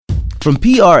From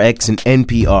PRX and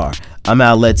NPR, I'm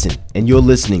Al Letson, and you're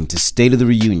listening to State of the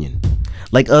Reunion.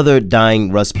 Like other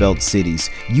dying Rust Belt cities,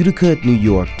 Utica, New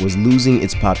York was losing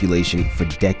its population for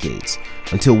decades,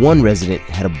 until one resident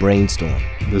had a brainstorm.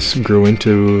 This grew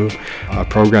into a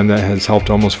program that has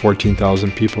helped almost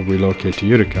 14,000 people relocate to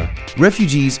Utica.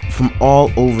 Refugees from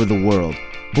all over the world.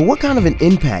 But what kind of an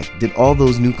impact did all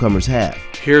those newcomers have?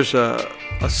 Here's a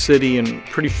city in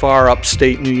pretty far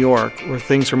upstate New York where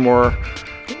things are more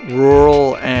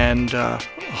rural and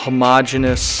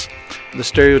homogenous. The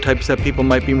stereotypes that people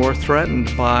might be more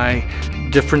threatened by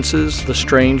differences, the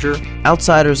stranger.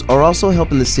 Outsiders are also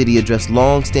helping the city address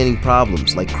long-standing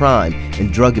problems like crime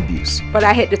and drug abuse. But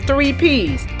I had the 3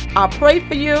 P's. I'll pray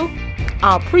for you,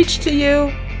 I'll preach to you,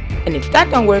 and if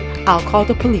that don't work, I'll call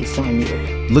the police on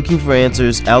you. Looking for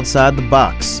answers outside the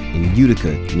box in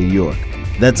Utica, New York.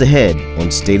 That's ahead on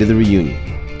State of the Reunion.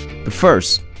 But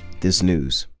first, this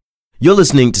news. You're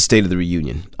listening to State of the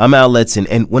Reunion. I'm Al Letson,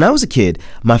 and when I was a kid,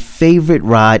 my favorite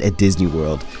ride at Disney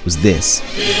World was this.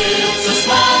 It's a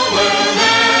small world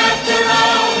after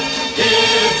all.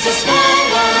 It's a small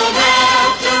world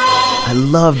after all. I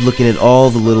loved looking at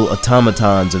all the little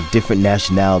automatons of different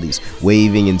nationalities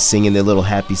waving and singing their little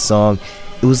happy song.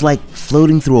 It was like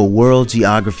floating through a world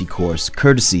geography course,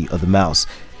 courtesy of the mouse.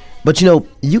 But you know,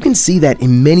 you can see that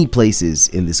in many places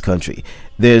in this country.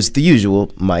 There's the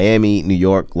usual, Miami, New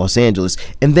York, Los Angeles,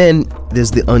 and then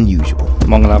there's the unusual.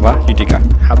 Monglava, Utica.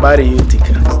 Habari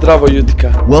Utica. Zdravo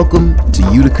Utica. Welcome to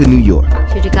Utica, New York.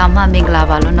 Utica ma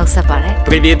minglava lo noksapare.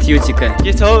 Привет, Utica.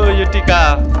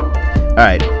 All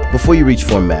right, before you reach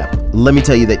for a map, let me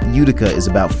tell you that Utica is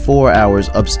about 4 hours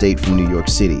upstate from New York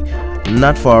City,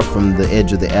 not far from the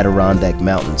edge of the Adirondack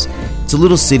Mountains. It's a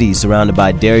little city surrounded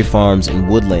by dairy farms and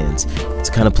woodlands. It's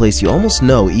the kind of place you almost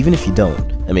know, even if you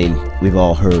don't. I mean, we've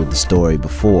all heard the story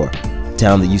before. A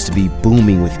town that used to be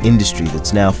booming with industry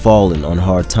that's now fallen on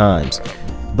hard times.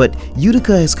 But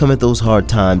Utica has come at those hard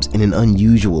times in an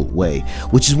unusual way,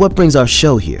 which is what brings our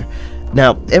show here.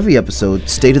 Now, every episode,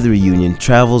 State of the Reunion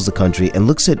travels the country and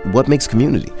looks at what makes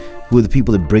community, who are the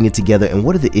people that bring it together, and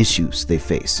what are the issues they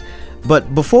face.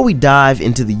 But before we dive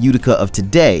into the Utica of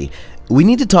today, we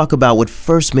need to talk about what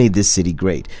first made this city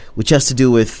great, which has to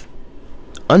do with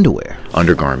underwear.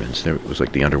 Undergarments. It was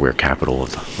like the underwear capital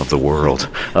of the world.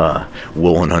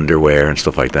 Woolen underwear and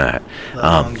stuff like that.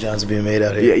 Long johns are being made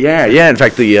out here. Yeah. In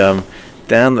fact, the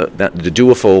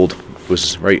Duofold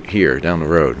was right here down the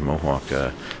road in Mohawk.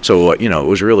 So it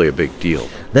was really a big deal.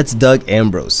 That's Doug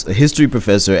Ambrose, a history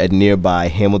professor at nearby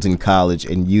Hamilton College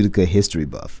and Utica history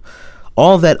buff.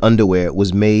 All that underwear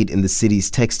was made in the city's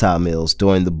textile mills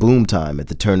during the boom time at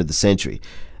the turn of the century.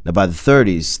 Now, by the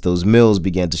 30s, those mills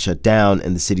began to shut down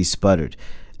and the city sputtered.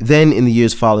 Then, in the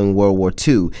years following World War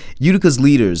II, Utica's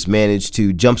leaders managed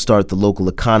to jumpstart the local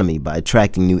economy by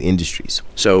attracting new industries.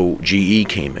 So GE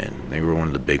came in. They were one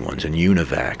of the big ones. And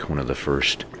Univac, one of the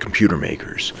first computer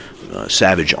makers.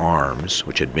 Savage Arms,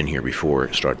 which had been here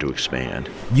before, started to expand.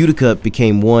 Utica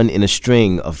became one in a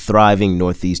string of thriving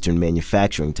northeastern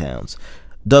manufacturing towns.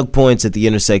 Doug points at the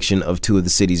intersection of two of the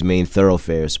city's main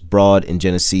thoroughfares, Broad and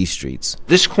Genesee Streets.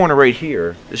 This corner right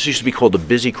here, this used to be called the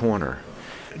busy corner.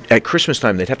 At Christmas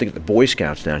time, they'd have to get the Boy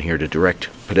Scouts down here to direct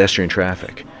pedestrian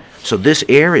traffic. So this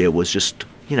area was just,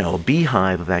 a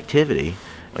beehive of activity.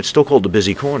 It's still called the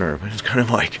busy corner, but it's kind of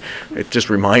like, it just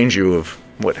reminds you of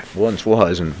what once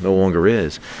was and no longer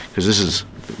is, because this is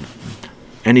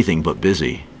anything but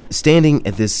busy. Standing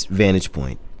at this vantage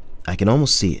point, I can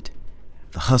almost see it.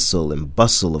 The hustle and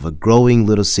bustle of a growing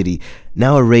little city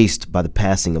now erased by the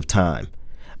passing of time.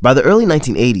 By the early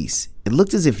 1980s, it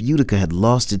looked as if Utica had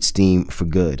lost its steam for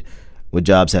good. Where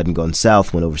jobs hadn't gone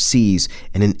south went overseas,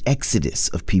 and an exodus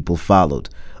of people followed.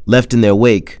 Left in their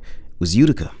wake was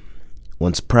Utica.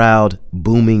 Once proud,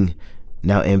 booming,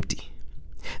 now empty.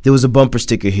 There was a bumper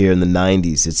sticker here in the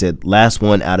 90s that said, "Last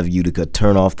one out of Utica,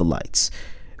 turn off the lights."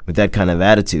 With that kind of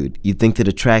attitude, you'd think that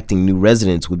attracting new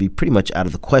residents would be pretty much out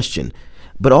of the question.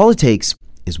 But all it takes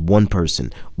is one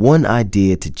person, one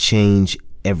idea to change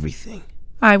everything.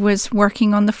 I was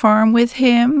working on the farm with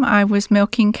him. I was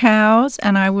milking cows,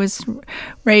 and I was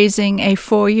raising a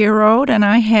 4-year-old, and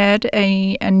I had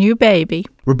a new baby.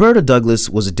 Roberta Douglas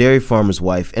was a dairy farmer's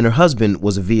wife, and her husband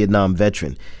was a Vietnam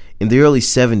veteran. In the early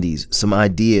 70s, some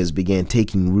ideas began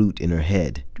taking root in her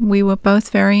head. We were both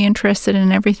very interested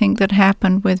in everything that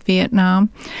happened with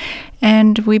Vietnam,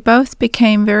 and we both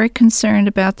became very concerned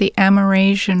about the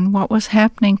Amerasian, what was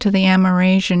happening to the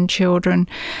Amerasian children,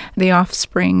 the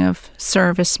offspring of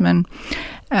servicemen,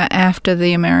 after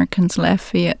the Americans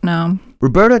left Vietnam.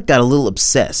 Roberta got a little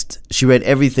obsessed. She read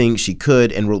everything she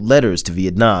could and wrote letters to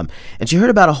Vietnam, and she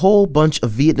heard about a whole bunch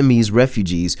of Vietnamese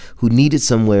refugees who needed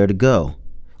somewhere to go.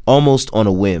 Almost on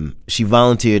a whim, she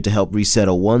volunteered to help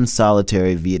resettle one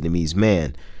solitary Vietnamese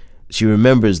man. She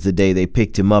remembers the day they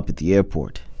picked him up at the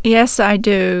airport. Yes, I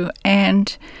do,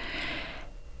 and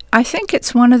I think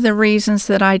it's one of the reasons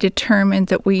that I determined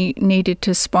that we needed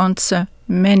to sponsor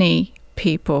many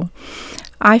people.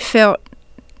 I felt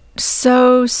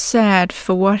so sad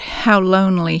for how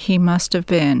lonely he must have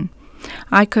been.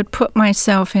 I could put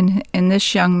myself in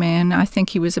this young man. I think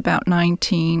he was about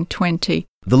 19, 20.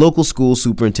 The local school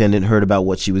superintendent heard about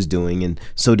what she was doing, and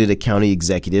so did a county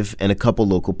executive and a couple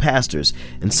local pastors.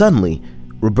 And suddenly,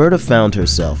 Roberta found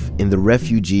herself in the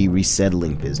refugee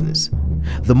resettling business.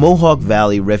 The Mohawk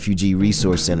Valley Refugee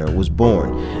Resource Center was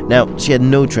born. Now, she had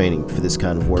no training for this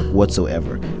kind of work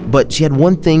whatsoever, but she had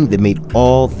one thing that made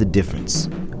all the difference: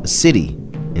 a city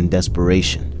in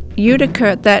desperation. Utica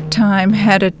at that time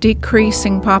had a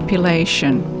decreasing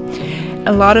population.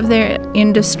 A lot of their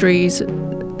industries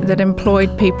that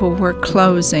employed people were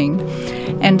closing,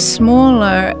 and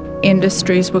smaller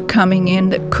industries were coming in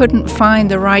that couldn't find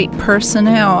the right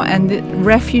personnel, and the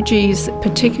refugees,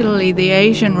 particularly the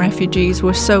Asian refugees,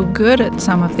 were so good at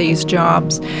some of these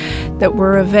jobs that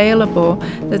were available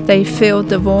that they filled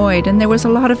the void, and there was a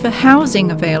lot of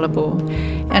housing available,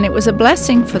 and it was a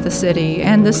blessing for the city,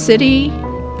 and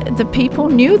the people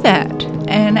knew that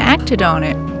and acted on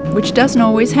it, which doesn't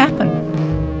always happen.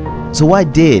 So why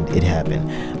did it happen?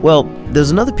 Well,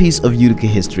 there's another piece of Utica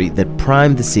history that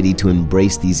primed the city to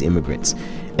embrace these immigrants,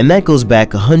 and that goes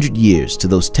back 100 years to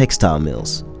those textile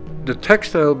mills. The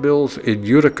textile mills in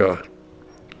Utica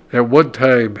at one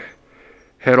time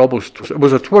had it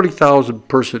was a 20,000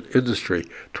 person industry.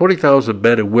 20,000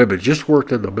 men and women just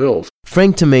worked in the mills.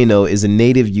 Frank Tomeno is a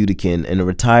native Utican and a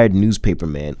retired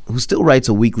newspaperman who still writes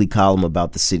a weekly column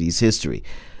about the city's history.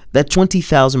 That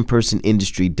 20,000 person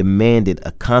industry demanded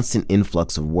a constant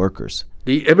influx of workers.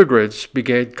 The immigrants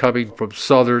began coming from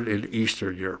Southern and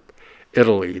Eastern Europe,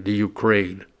 Italy, the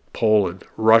Ukraine, Poland,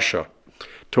 Russia,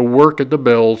 to work in the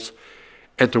mills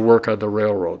and to work on the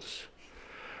railroads.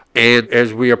 And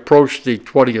as we approached the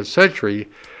 20th century,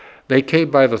 they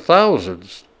came by the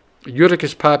thousands.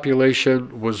 Utica's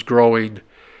population was growing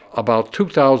about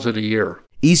 2,000 a year.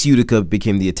 East Utica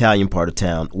became the Italian part of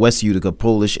town, West Utica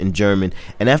Polish and German,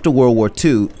 and after World War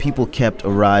II, people kept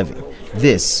arriving.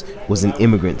 This was an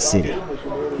immigrant city.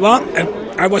 Well,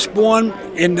 I was born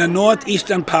in the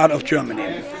northeastern part of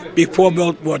Germany before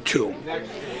World War II.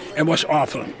 It was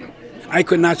awful. I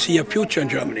could not see a future in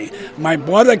Germany. My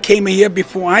brother came here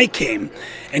before I came,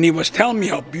 and he was telling me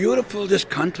how beautiful this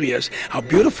country is, how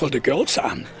beautiful the girls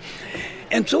are.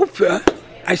 And so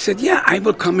I said, yeah, I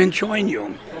will come and join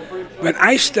you. When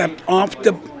I stepped off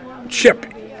the ship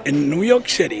in New York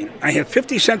City, I had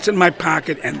 50 cents in my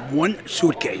pocket and one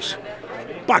suitcase.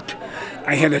 But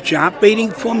I had a job waiting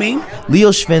for me.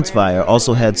 Leo Schwenzweier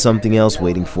also had something else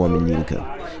waiting for him in Utica,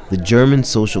 the German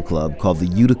social club called the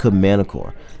Utica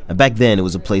Manor. And back then, it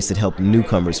was a place that helped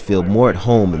newcomers feel more at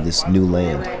home in this new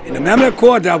land. In the Manor,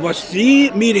 that was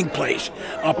the meeting place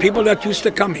of people that used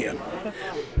to come here.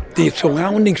 The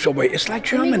surroundings over here, it's like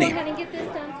Germany.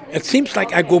 It seems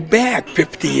like I go back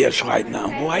 50 years right now,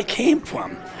 where I came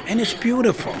from, and it's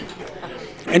beautiful.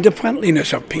 And the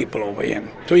friendliness of people over here.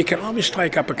 So you can always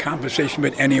strike up a conversation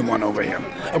with anyone over here.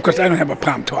 Of course, I don't have a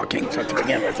problem talking, so to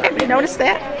begin with. Have you noticed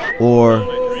that? Or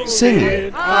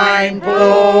singing.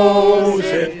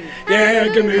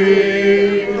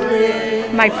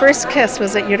 My first kiss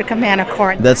was at Utica Manor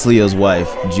Court. That's Leo's wife,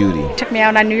 Judy. He took me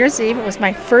out on New Year's Eve. It was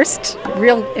my first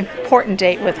real important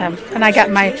date with him. And I got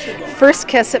my first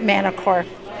kiss at Manor Court.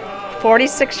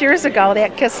 46 years ago,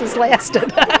 that kiss has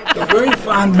lasted. Very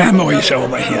fond memories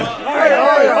over here.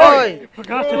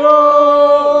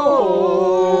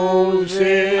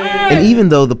 And even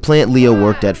though the plant Leo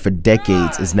worked at for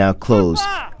decades is now closed,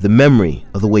 the memory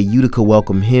of the way Utica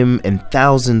welcomed him and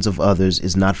thousands of others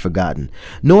is not forgotten,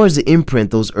 nor is the imprint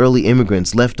those early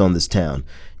immigrants left on this town.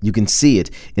 You can see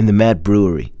it in the Matt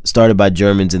Brewery, started by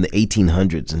Germans in the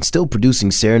 1800s and still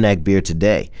producing Saranac beer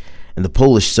today. And the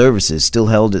Polish services still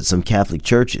held at some Catholic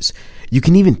churches. You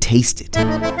can even taste it.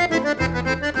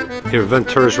 Here,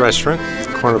 Ventura's Restaurant.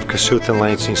 corner of Kossuth and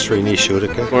Lansing Street in East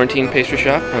Utica. Florentine Pastry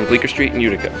Shop on Bleecker Street in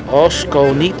Utica.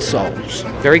 Osko Nitsos.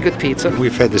 Very good pizza.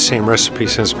 We've had the same recipe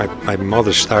since my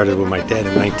mother started with my dad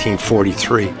in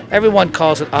 1943. Everyone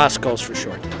calls it Osko's for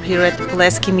short. Here at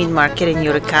Pulaski Meat Market in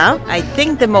Utica, I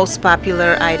think the most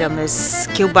popular item is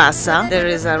kielbasa. There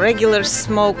is a regular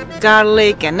smoked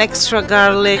garlic and extra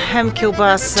garlic, ham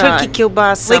kielbasa, turkey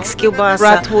kielbasa, legs kielbasa,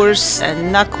 bratwurst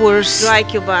and knackwurst, dry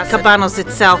kielbasa, cabanos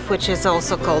itself, which is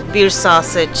also called beer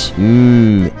sausage.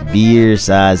 Beer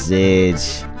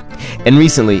sausage. And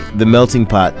recently, the melting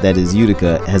pot that is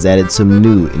Utica has added some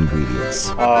new ingredients.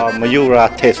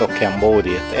 Mayura taste of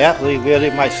Cambodia. Actually, very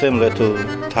much similar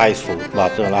to Thai's food,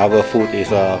 but our food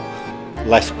is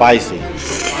less spicy.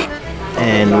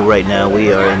 And right now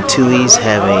we are in Tui's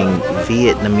having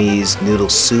Vietnamese noodle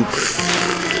soup.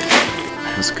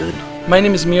 That's good. My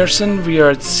name is Mirson. We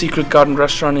are at Secret Garden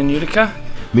Restaurant in Utica.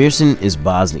 Mirson is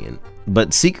Bosnian,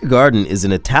 but Secret Garden is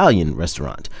an Italian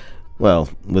restaurant. Well,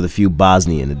 with a few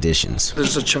Bosnian additions.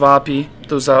 There's a cevapi.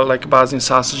 Those are like Bosnian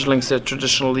sausage links that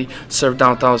traditionally served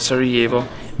downtown Sarajevo.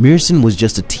 Mirson was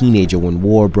just a teenager when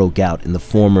war broke out in the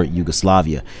former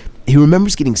Yugoslavia. He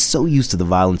remembers getting so used to the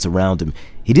violence around him,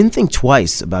 he didn't think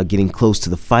twice about getting close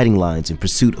to the fighting lines in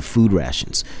pursuit of food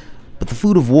rations. But the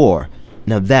food of war,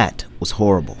 now that was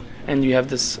horrible. And you have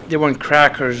this, they weren't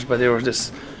crackers, but they were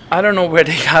this, I don't know where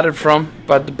they got it from,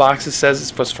 but the box says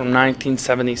it was from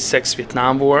 1976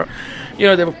 Vietnam War. You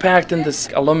know, they were packed in this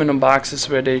aluminum boxes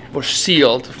where they were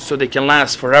sealed so they can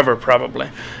last forever probably.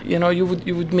 You know, you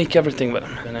would make everything with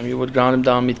them. And you would ground them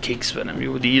down, make cakes with them.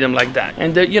 You would eat them like that.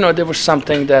 And there was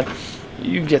something that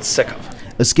you get sick of.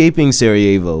 Escaping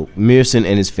Sarajevo, Mirson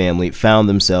and his family found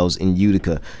themselves in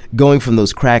Utica, going from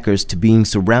those crackers to being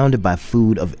surrounded by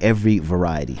food of every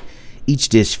variety. Each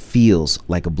dish feels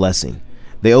like a blessing.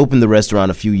 They opened the restaurant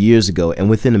a few years ago, and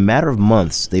within a matter of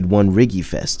months, they'd won Riggy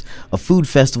Fest, a food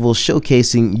festival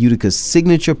showcasing Utica's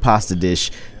signature pasta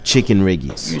dish, chicken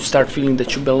riggies. You start feeling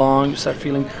that you belong, you start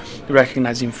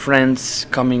recognizing friends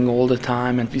coming all the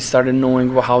time, and we started knowing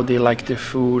how they like their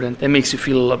food, and it makes you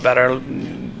feel a lot better,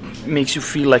 makes you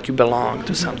feel like you belong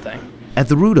to something. At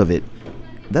the root of it,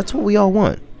 that's what we all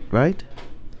want, right?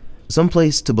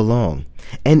 Someplace to belong.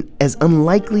 And as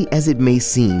unlikely as it may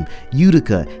seem,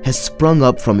 Utica has sprung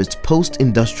up from its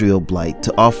post-industrial blight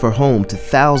to offer home to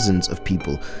thousands of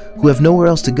people who have nowhere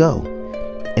else to go.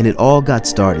 And it all got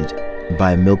started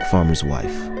by a milk farmer's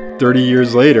wife. 30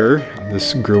 years later,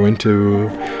 this grew into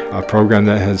a program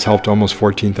that has helped almost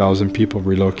 14,000 people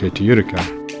relocate to Utica.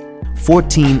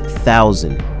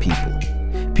 14,000 people.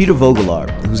 Peter Vogelar,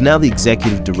 who's now the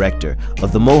executive director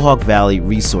of the Mohawk Valley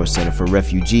Resource Center for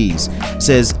Refugees,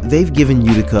 says they've given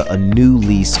Utica a new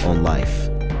lease on life.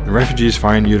 The refugees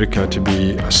find Utica to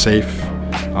be a safe,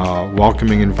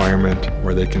 welcoming environment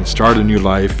where they can start a new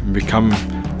life and become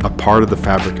a part of the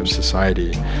fabric of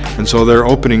society. And so they're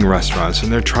opening restaurants and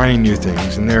they're trying new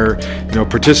things and they're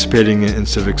participating in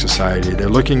civic society. They're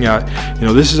looking at,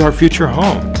 this is our future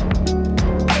home.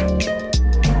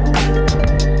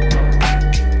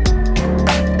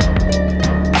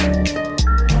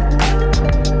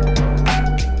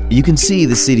 You can see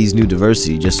the city's new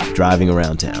diversity just driving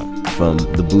around town, from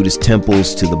the Buddhist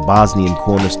temples to the Bosnian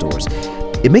corner stores.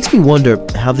 It makes me wonder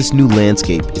how this new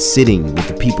landscape is sitting with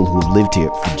the people who have lived here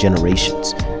for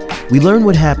generations. We learn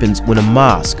what happens when a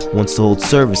mosque wants to hold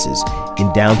services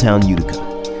in downtown Utica.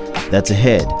 That's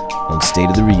ahead on State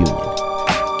of the Reunion.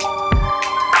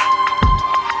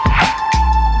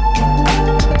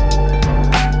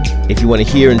 If you want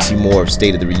to hear and see more of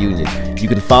State of the Reunion, you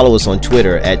can follow us on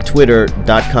Twitter at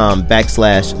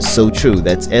twitter.com/SoTrue.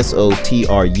 That's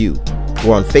SOTRU.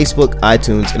 We're on Facebook,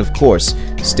 iTunes, and of course,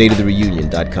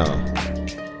 stateofthereunion.com.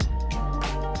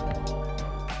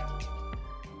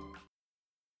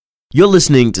 You're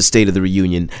listening to State of the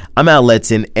Reunion. I'm Al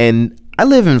Letson, and I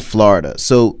live in Florida.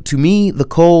 So to me, the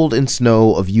cold and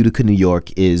snow of Utica, New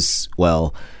York is,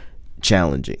 well,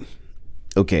 challenging.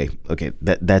 Okay,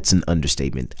 that's an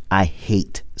understatement. I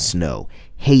hate snow.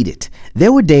 Hate it.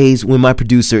 There were days when my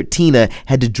producer, Tina,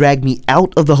 had to drag me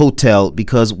out of the hotel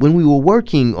because when we were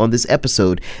working on this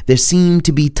episode, there seemed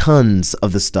to be tons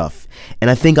of the stuff.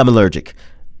 And I think I'm allergic.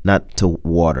 Not to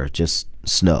water, just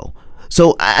snow.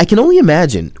 So I can only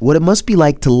imagine what it must be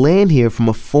like to land here from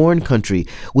a foreign country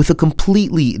with a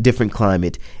completely different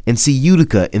climate and see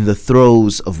Utica in the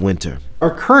throes of winter.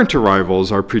 Our current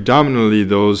arrivals are predominantly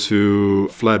those who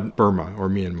fled Burma or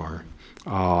Myanmar,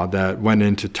 that went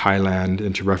into Thailand,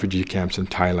 into refugee camps in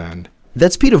Thailand.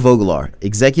 That's Peter Vogelar,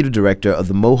 Executive Director of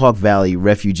the Mohawk Valley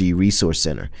Refugee Resource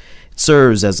Center.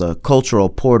 serves as a cultural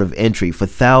port of entry for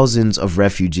thousands of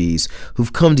refugees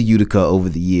who've come to Utica over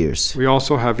the years. We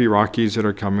also have Iraqis that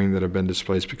are coming that have been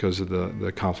displaced because of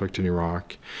the conflict in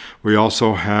Iraq. We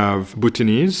also have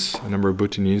Bhutanese, a number of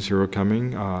Bhutanese who are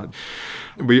coming.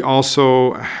 We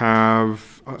also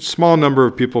have a small number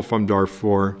of people from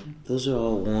Darfur. Those are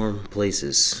all warm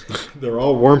places. They're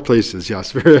all warm places,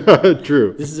 yes, very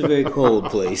true. This is a very cold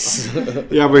place.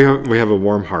 Yeah, we have a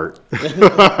warm heart.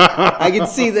 I can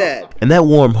see that. And that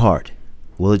warm heart,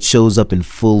 well, it shows up in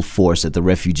full force at the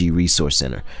Refugee Resource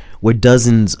Center, where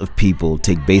dozens of people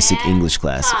take basic English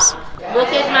classes. Look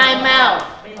at my mouth.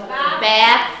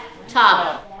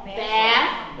 Bathtub.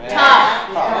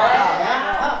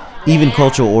 Even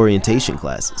cultural orientation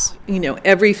classes.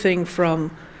 Everything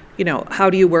from, how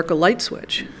do you work a light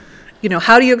switch?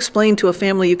 How do you explain to a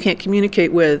family you can't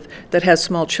communicate with that has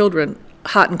small children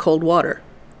hot and cold water?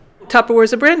 Tupperware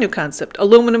is a brand new concept.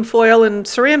 Aluminum foil and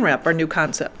saran wrap are new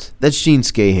concepts. That's Jean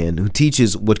Scahan, who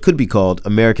teaches what could be called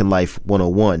American Life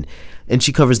 101, and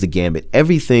she covers the gambit,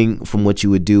 everything from what you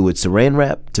would do with saran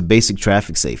wrap to basic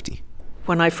traffic safety.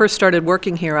 When I first started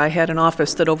working here, I had an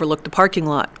office that overlooked the parking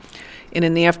lot. And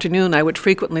in the afternoon, I would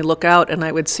frequently look out and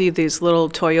I would see these little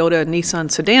Toyota and Nissan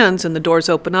sedans, and the doors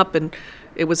open up, and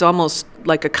it was almost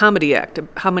like a comedy act of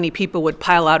how many people would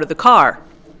pile out of the car.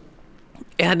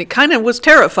 And it kind of was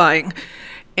terrifying.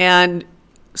 And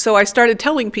so I started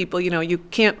telling people, you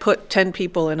can't put 10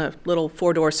 people in a little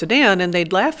four-door sedan, and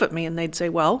they'd laugh at me and they'd say,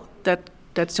 well,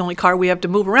 that's the only car we have to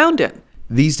move around in.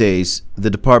 These days, the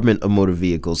Department of Motor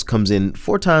Vehicles comes in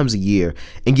 4 times a year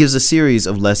and gives a series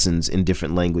of lessons in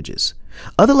different languages.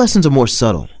 Other lessons are more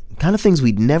subtle, kind of things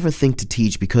we'd never think to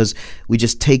teach because we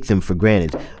just take them for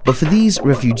granted. But for these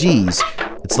refugees,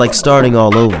 it's like starting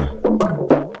all over.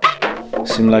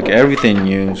 Seems like everything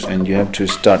new, and you have to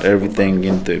start everything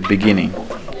in the beginning,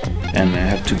 and I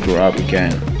have to grow up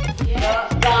again.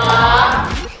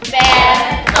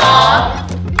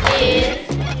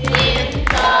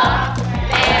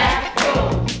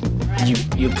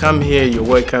 You come here, you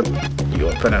wake up, you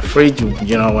open a fridge,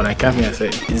 when I come here I say,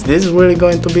 is this really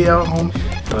going to be our home?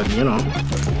 But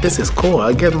this is cool,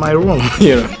 I get my room,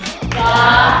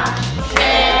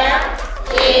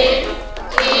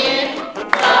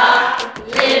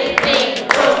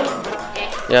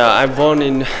 Yeah, I'm born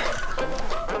in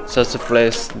such a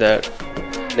place that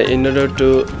in order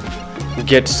to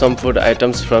get some food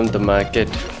items from the market,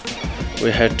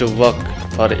 we had to work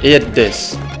for 8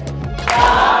 days.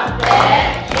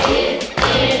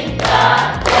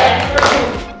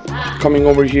 Coming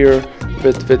over here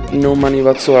with no money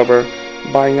whatsoever,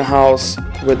 buying a house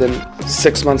within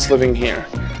 6 months living here,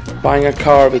 buying a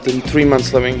car within 3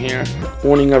 months living here,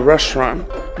 owning a restaurant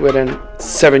within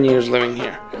 7 years living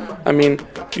here. I mean,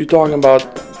 you're talking about,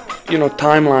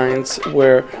 timelines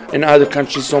where in other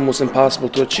countries it's almost impossible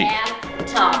to achieve.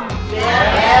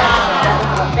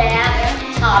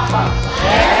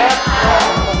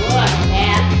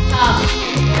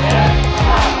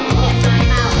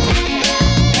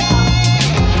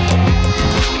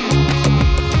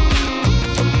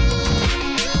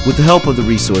 With the help of the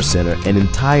Resource Center, an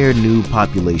entire new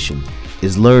population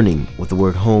is learning what the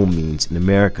word home means in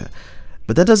America.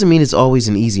 But that doesn't mean it's always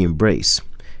an easy embrace.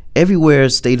 Everywhere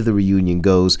State of the Reunion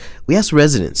goes, we ask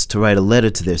residents to write a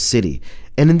letter to their city.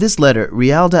 And in this letter,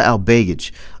 Rialda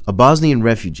Albegic, a Bosnian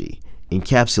refugee,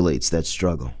 encapsulates that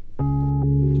struggle.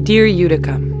 Dear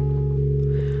Utica,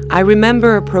 I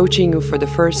remember approaching you for the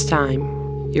first time.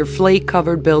 Your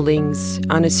flake-covered buildings,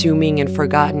 unassuming and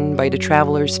forgotten by the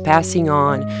travelers passing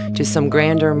on to some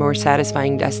grander, more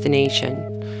satisfying destination.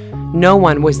 No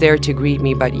one was there to greet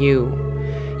me but you.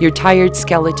 Your tired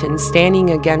skeleton standing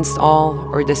against all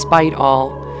or despite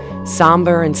all,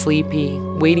 somber and sleepy,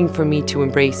 waiting for me to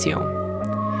embrace you.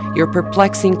 Your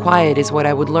perplexing quiet is what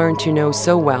I would learn to know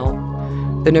so well,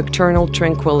 the nocturnal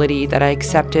tranquility that I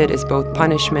accepted as both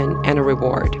punishment and a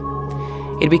reward.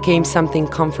 It became something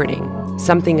comforting,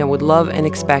 something I would love and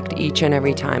expect each and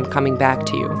every time coming back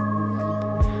to you.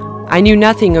 I knew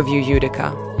nothing of you,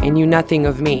 Utica, and knew nothing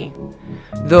of me.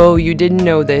 Though you didn't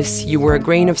know this, you were a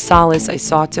grain of solace I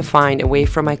sought to find away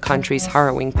from my country's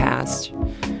harrowing past.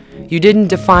 You didn't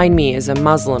define me as a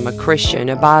Muslim, a Christian,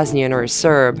 a Bosnian, or a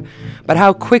Serb, but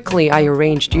how quickly I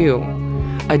arranged you.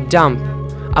 A dump,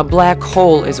 a black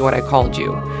hole is what I called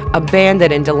you.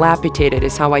 Abandoned and dilapidated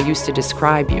is how I used to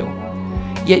describe you.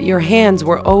 Yet your hands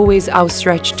were always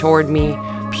outstretched toward me,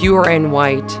 pure and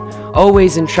white,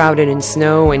 always enshrouded in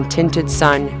snow and tinted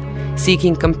sun,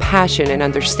 seeking compassion and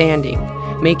understanding,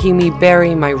 making me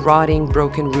bury my rotting,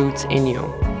 broken roots in you.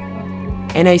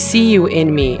 And I see you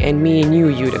in me and me in you,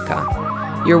 Utica.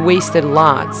 Your wasted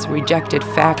lots, rejected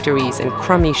factories, and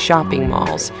crummy shopping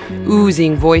malls,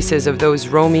 oozing voices of those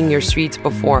roaming your streets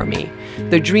before me.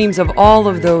 The dreams of all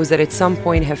of those that at some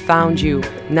point have found you,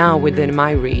 now within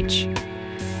my reach.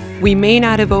 We may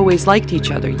not have always liked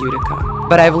each other, Utica,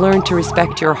 but I've learned to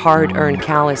respect your hard-earned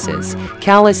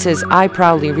calluses I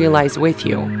proudly realize with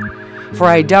you. For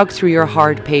I dug through your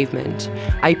hard pavement.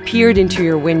 I peered into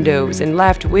your windows and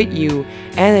laughed with you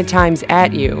and at times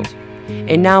at you.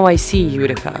 And now I see,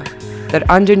 Utica, that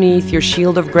underneath your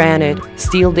shield of granite,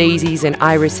 steel daisies and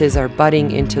irises are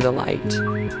budding into the light.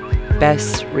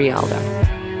 Bess Rialda.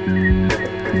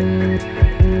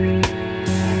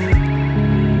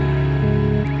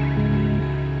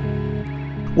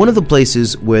 One of the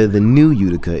places where the new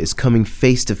Utica is coming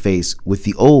face to face with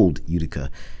the old Utica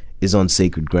is on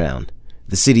sacred ground,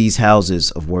 the city's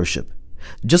houses of worship.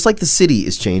 Just like the city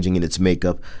is changing in its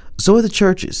makeup, so are the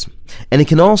churches. And it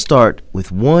can all start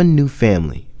with one new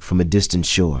family from a distant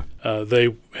shore.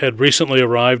 They had recently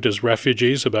arrived as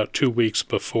refugees about 2 weeks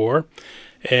before,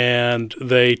 and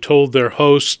they told their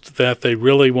host that they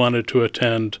really wanted to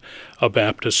attend a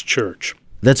Baptist church.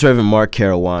 That's Reverend Mark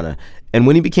Caruana. And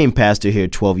when he became pastor here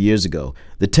 12 years ago,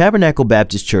 the Tabernacle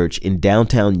Baptist Church in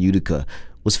downtown Utica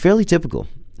was fairly typical.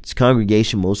 Its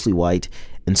congregation mostly white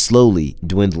and slowly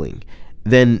dwindling.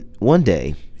 Then one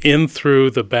day, in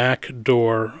through the back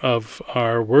door of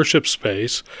our worship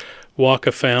space, walk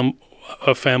a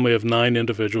family of 9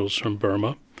 individuals from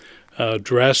Burma,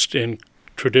 dressed in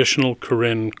traditional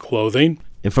Karen clothing.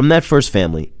 And from that first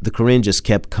family, the Karen just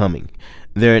kept coming.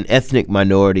 They're an ethnic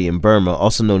minority in Burma,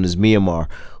 also known as Myanmar,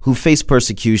 who faced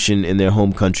persecution in their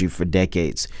home country for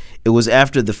decades. It was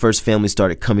after the first family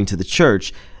started coming to the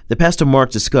church that Pastor Mark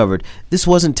discovered this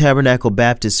wasn't Tabernacle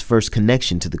Baptist's first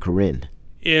connection to the Karen.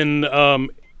 In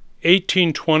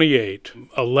 1828,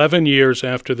 11 years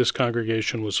after this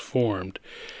congregation was formed,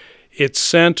 it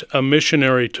sent a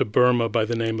missionary to Burma by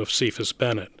the name of Cephas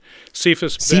Bennett.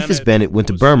 Cephas Bennett went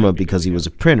to Burma because he was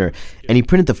a printer, and he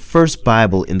printed the first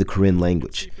Bible in the Karen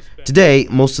language. Today,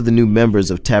 most of the new members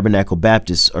of Tabernacle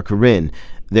Baptists are Karen.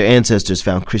 Their ancestors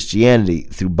found Christianity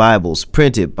through Bibles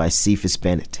printed by Cephas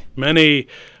Bennett. Many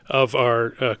of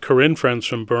our Karen friends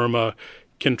from Burma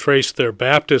can trace their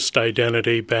Baptist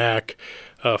identity back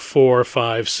 4,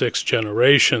 5, 6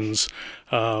 generations.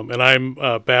 And I'm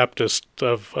a Baptist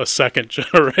of a second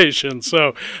generation,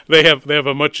 so they have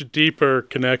a much deeper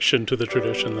connection to the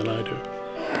tradition than I do.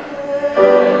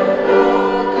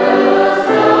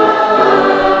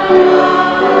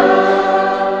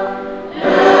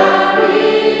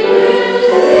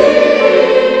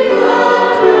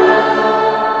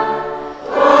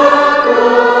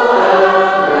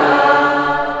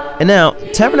 And now,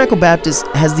 Tabernacle Baptist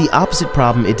has the opposite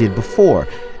problem it did before.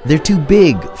 They're too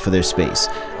big for their space.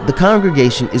 The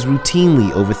congregation is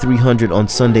routinely over 300 on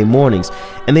Sunday mornings,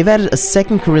 and they've added a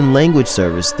second Karen language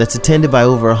service that's attended by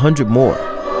over 100 more.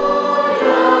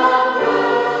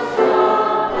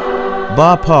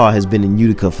 Bob Paw has been in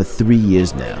Utica for 3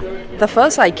 years now. The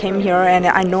first I came here, and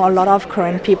I know a lot of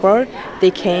Karen people.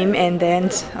 They came and then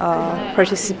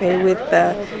participated with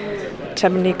the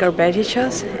Tabernacle Baptist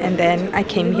Church, and then I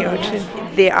came here.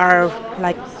 They are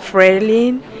like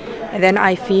friendly. And then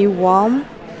I feel warm.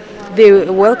 They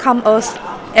welcome us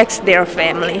as their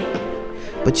family.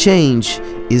 But change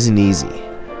isn't easy.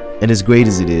 And as great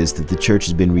as it is that the church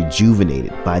has been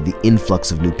rejuvenated by the influx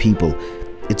of new people,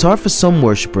 it's hard for some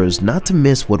worshipers not to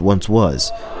miss what once was.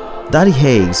 Dottie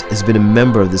Higgs has been a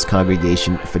member of this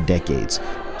congregation for decades.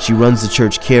 She runs the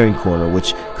church caring corner,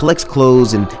 which collects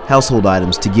clothes and household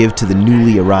items to give to the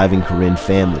newly arriving Karen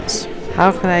families.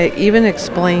 How can I even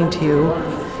explain to you?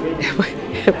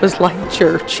 It was like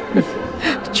church.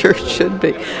 Church should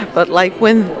be. But like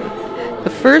when the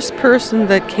first person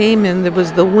that came in, there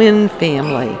was the Wynn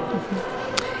family.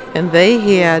 And they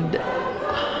had,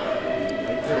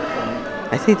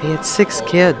 I think they had 6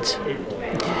 kids.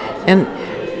 And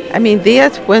I mean,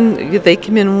 that's when they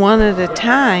come in one at a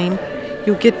time,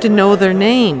 you get to know their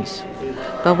names.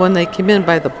 But when they come in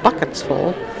by the buckets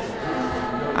full,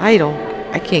 I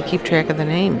can't keep track of the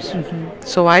names. Mm-hmm.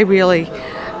 So I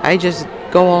just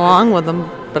go along with them,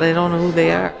 but I don't know who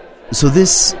they are. So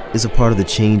this is a part of the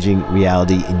changing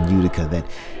reality in Utica that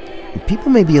people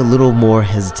may be a little more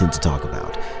hesitant to talk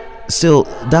about. Still,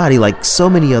 Dottie, like so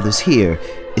many others here,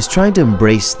 is trying to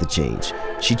embrace the change.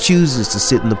 She chooses to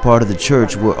sit in the part of the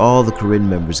church where all the Karen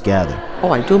members gather.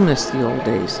 Oh, I do miss the old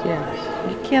days,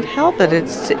 yes. You can't help it.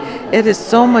 It is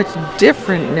so much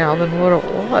different now than what it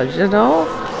was, you know?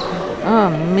 Oh,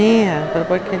 man, but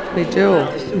what can we do?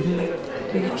 Mm-hmm.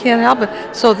 You can't help it.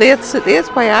 So that's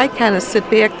why I kind of sit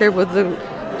back there with the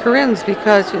Karens,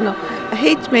 because, you know, I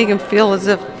hate to make them feel as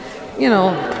if,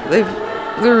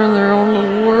 they're in their own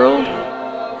little world.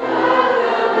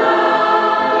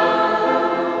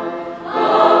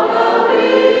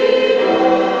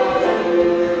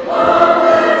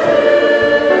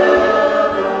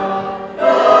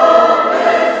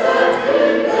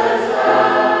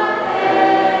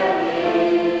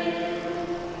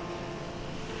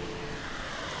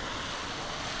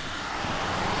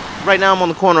 Right now I'm on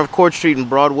the corner of Court Street and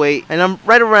Broadway, and I'm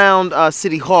right around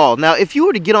City Hall. Now, if you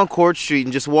were to get on Court Street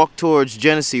and just walk towards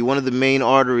Genesee, one of the main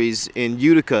arteries in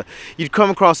Utica, you'd come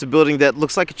across a building that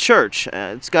looks like a church.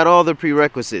 It's got all the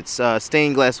prerequisites,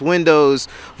 stained glass windows,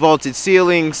 vaulted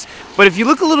ceilings. But if you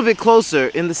look a little bit closer,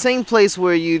 in the same place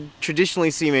where you traditionally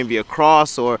see maybe a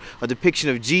cross or a depiction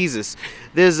of Jesus,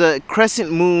 there's a crescent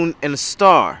moon and a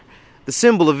star, the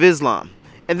symbol of Islam.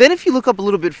 And then if you look up a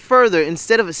little bit further,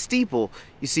 instead of a steeple,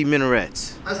 you see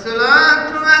minarets.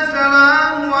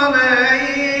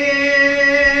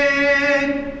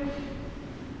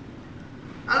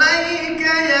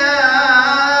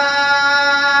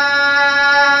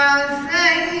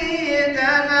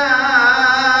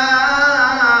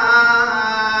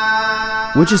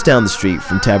 We're just down the street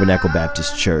from Tabernacle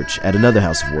Baptist Church at another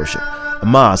house of worship, a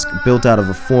mosque built out of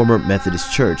a former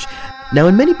Methodist church. Now,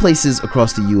 in many places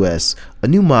across the U.S., a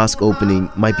new mosque opening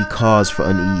might be cause for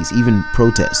unease, even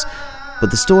protests.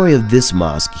 But the story of this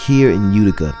mosque here in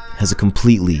Utica has a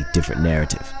completely different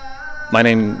narrative. My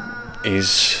name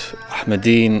is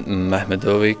Ahmedin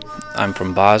Mehmedovic. I'm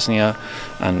from Bosnia,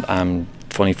 and I'm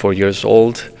 24 years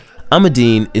old.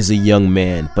 Ahmedin is a young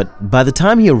man, but by the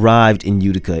time he arrived in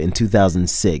Utica in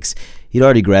 2006, he'd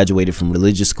already graduated from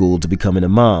religious school to become an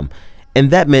imam,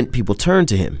 and that meant people turned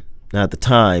to him. Now, at the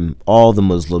time, all the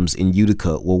Muslims in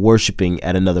Utica were worshiping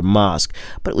at another mosque,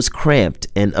 but it was cramped,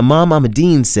 and Imam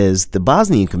Ahmedin says the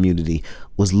Bosnian community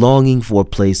was longing for a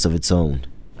place of its own.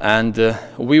 And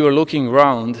we were looking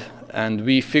around, and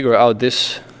we figured out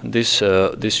this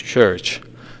church.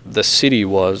 The city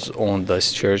was on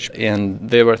this church, and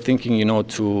they were thinking,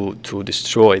 to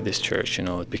destroy this church,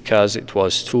 because it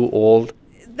was too old.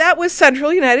 That was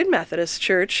Central United Methodist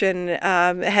Church, and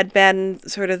had been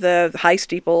sort of the high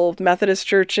steeple Methodist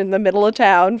church in the middle of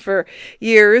town for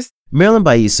years. Marilyn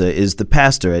Baisa is the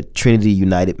pastor at Trinity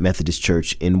United Methodist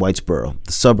Church in Whitesboro,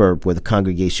 the suburb where the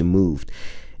congregation moved.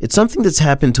 It's something that's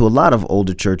happened to a lot of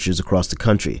older churches across the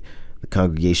country. The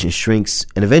congregation shrinks,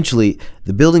 and eventually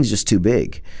the building's just too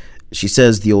big. She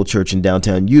says the old church in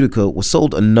downtown Utica was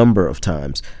sold a number of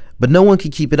times, but no one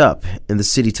could keep it up, and the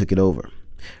city took it over.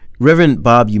 Reverend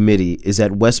Bob Umidi is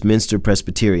at Westminster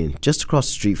Presbyterian, just across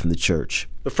the street from the church.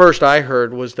 The first I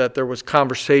heard was that there was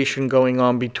conversation going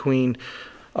on between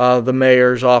the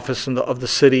mayor's office of the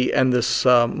city and this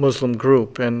Muslim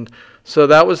group. And so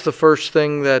that was the first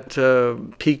thing that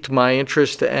piqued my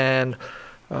interest. And,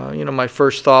 my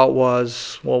first thought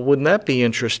was, well, wouldn't that be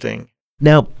interesting?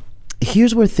 Now,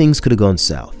 here's where things could have gone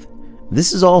south.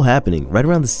 This is all happening right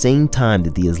around the same time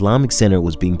that the Islamic Center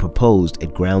was being proposed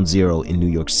at Ground Zero in New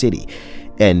York City,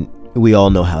 and we all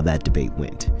know how that debate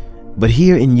went. But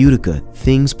here in Utica,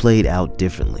 things played out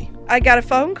differently. I got a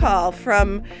phone call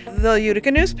from the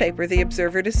Utica newspaper, the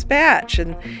Observer-Dispatch,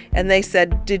 and they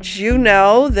said, "Did you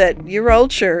know that your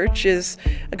old church is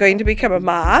going to become a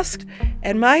mosque?"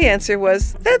 And my answer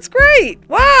was, "That's great!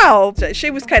 Wow!"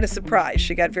 She was kind of surprised.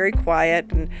 She got very quiet,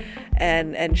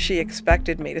 and she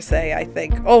expected me to say, I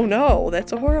think, "Oh no,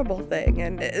 that's a horrible thing."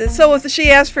 And so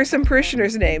she asked for some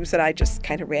parishioners' names, and I just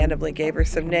kind of randomly gave her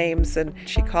some names, and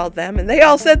she called them, and they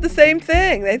all said the same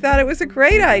thing. They thought it was a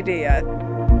great idea.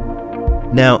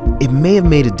 Now, it may have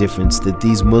made a difference that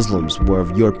these Muslims were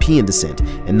of European descent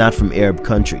and not from Arab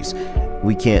countries.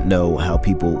 We can't know how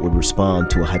people would respond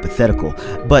to a hypothetical,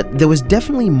 but there was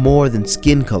definitely more than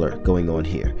skin color going on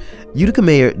here. Utica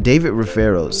Mayor David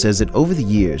Rufero says that over the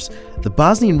years, the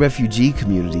Bosnian refugee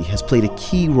community has played a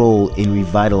key role in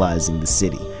revitalizing the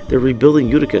city. They're rebuilding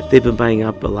Utica. They've been buying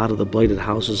up a lot of the blighted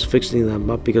houses, fixing them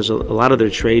up, because a lot of their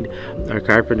trade are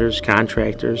carpenters,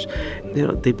 contractors.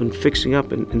 They've been fixing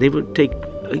up, and they would take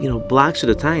blocks at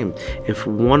a time. If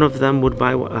one of them would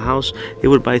buy a house, they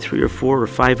would buy 3 or 4 or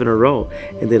 5 in a row,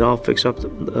 and they'd all fix up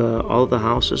all of the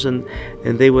houses, and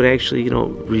they would actually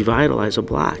revitalize a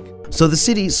block. So the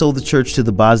city sold the church to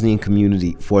the Bosnian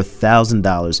community for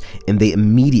 $1,000, and they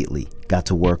immediately got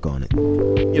to work on it.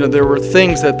 There were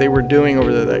things that they were doing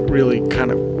over there that really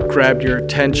kind of grabbed your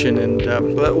attention, and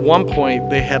at one point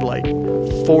they had like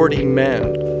 40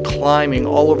 men climbing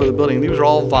all over the building. These were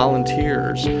all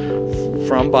volunteers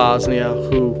from Bosnia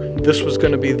who this was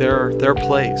going to be their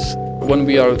place. When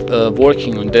we are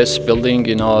working on this building,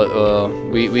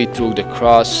 we threw the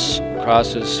cross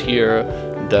crosses here,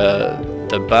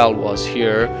 the bell was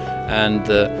here, and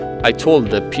I told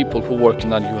the people who worked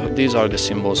in that, these are the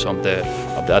symbols of the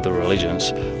other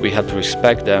religions. We have to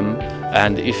respect them,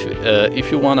 and if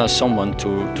you want someone to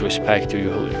respect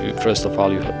you, first of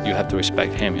all you have to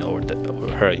respect him or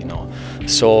her, you know.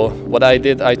 So what I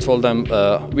did, I told them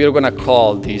we are gonna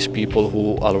call these people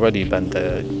who already been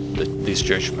these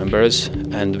church members,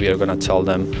 and we are gonna tell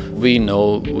them we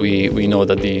know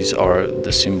that these are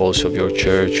the symbols of your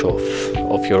church,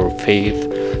 of your faith.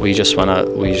 We just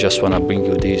wanna bring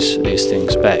you these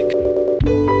things back.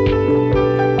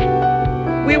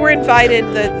 We were invited,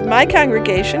 my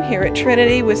congregation here at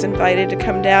Trinity was invited to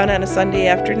come down on a Sunday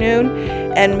afternoon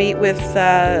and meet with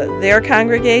their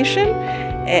congregation,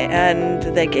 and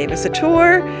they gave us a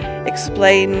tour,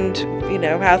 explained, you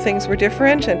know, how things were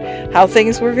different and how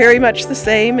things were very much the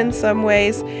same in some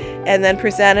ways, and then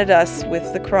presented us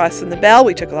with the cross and the bell.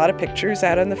 We took a lot of pictures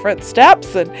out on the front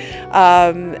steps,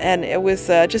 and it was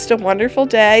just a wonderful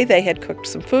day. They had cooked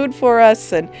some food for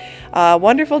us, and a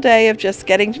wonderful day of just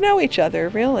getting to know each other,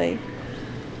 really.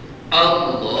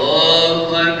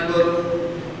 Allahu Akbar.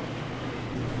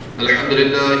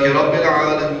 Alhamdulillahi Rabbil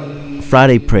Alameen.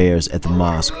 Friday prayers at the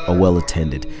mosque are well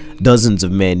attended. Dozens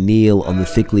of men kneel on the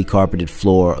thickly carpeted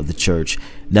floor of the church,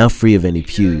 now free of any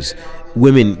pews.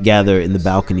 Women gather in the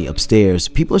balcony upstairs.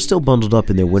 People are still bundled up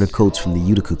in their winter coats from the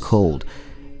Utica cold.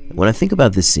 When I think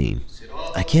about this scene,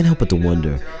 I can't help but to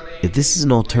wonder if this is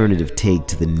an alternative take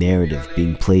to the narrative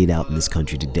being played out in this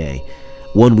country today.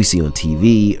 One we see on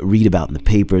TV, read about in the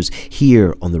papers,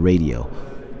 hear on the radio.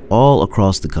 All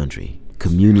across the country,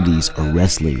 communities are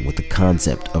wrestling with the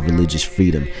concept of religious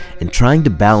freedom and trying to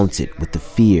balance it with the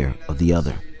fear of the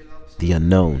other, the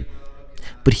unknown.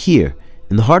 But here,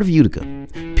 in the heart of Utica,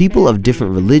 people of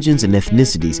different religions and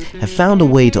ethnicities have found a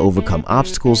way to overcome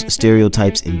obstacles,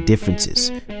 stereotypes, and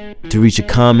differences to reach a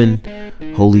common,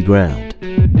 holy ground.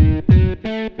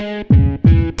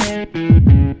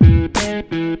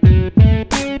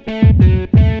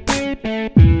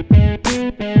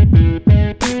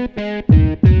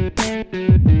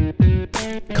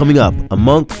 Coming up, a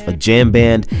monk, a jam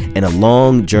band, and a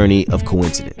long journey of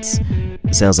coincidence.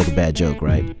 Sounds like a bad joke,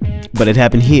 right? But it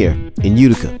happened here, in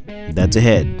Utica. That's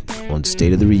ahead on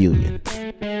State of the Reunion.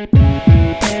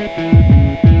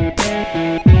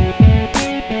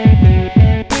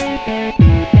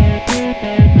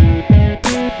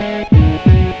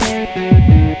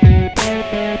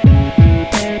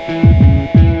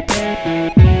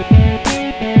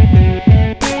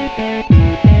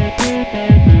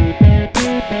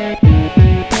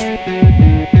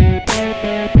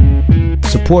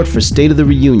 Support for State of the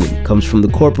Reunion comes from the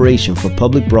Corporation for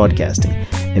Public Broadcasting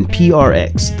and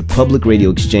PRX, the Public Radio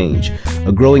Exchange,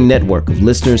 a growing network of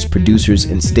listeners, producers,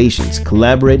 and stations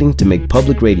collaborating to make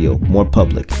public radio more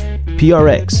public.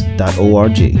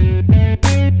 PRX.org.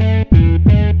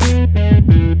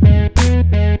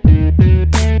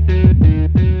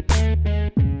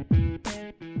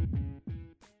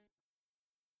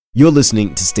 You're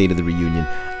listening to State of the Reunion.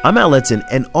 I'm Al Letson,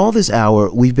 and all this hour,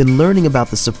 we've been learning about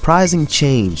the surprising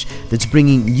change that's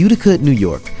bringing Utica, New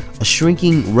York, a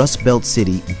shrinking Rust Belt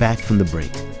city, back from the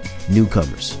brink.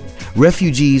 Newcomers,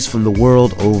 refugees from the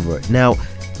world over. Now,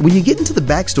 when you get into the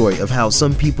backstory of how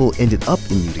some people ended up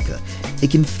in Utica,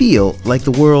 it can feel like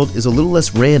the world is a little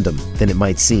less random than it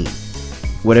might seem.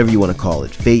 Whatever you want to call it,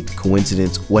 fate,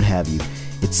 coincidence, what have you,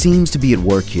 it seems to be at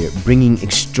work here, bringing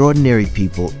extraordinary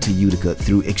people to Utica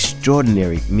through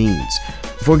extraordinary means.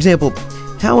 For example,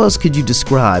 how else could you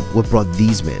describe what brought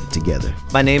these men together?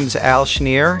 My name's Al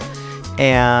Schneer,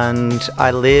 and I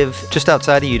live just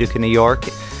outside of Utica, New York.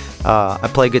 I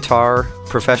play guitar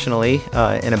professionally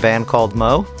in a band called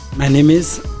Mo. My name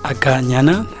is Aga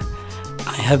Nyana.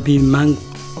 I have been monk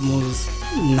almost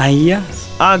 9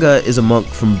 years. Aga is a monk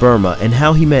from Burma, and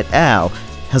how he met Al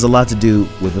has a lot to do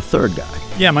with the third guy.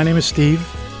 Yeah, my name is Steve,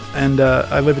 and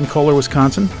I live in Kohler,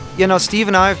 Wisconsin. You know, Steve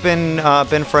and I have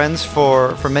been friends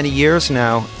for many years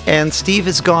now, and Steve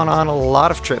has gone on a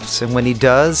lot of trips, and when he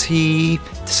does, he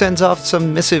sends off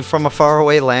some missive from a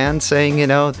faraway land saying, you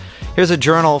know, here's a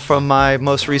journal from my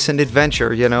most recent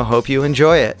adventure, you know, hope you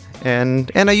enjoy it.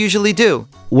 And I usually do.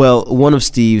 Well, one of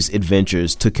Steve's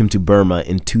adventures took him to Burma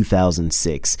in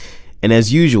 2006, and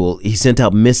as usual, he sent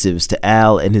out missives to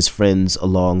Al and his friends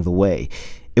along the way.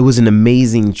 It was an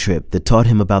amazing trip that taught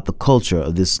him about the culture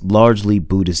of this largely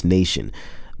Buddhist nation,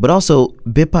 but also,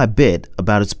 bit by bit,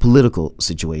 about its political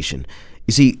situation.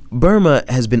 You see, Burma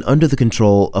has been under the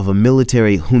control of a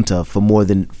military junta for more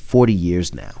than 40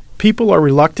 years now. People are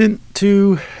reluctant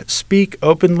to speak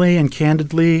openly and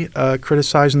candidly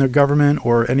criticizing their government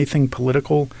or anything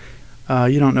political.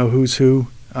 You don't know who's who.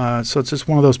 So it's just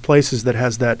one of those places that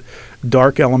has that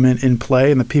dark element in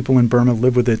play, and the people in Burma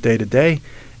live with it day to day,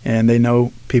 and they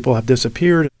know people have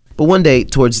disappeared. But one day,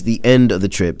 towards the end of the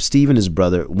trip, Steve and his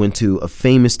brother went to a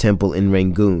famous temple in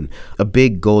Rangoon, a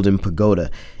big golden pagoda.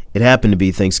 It happened to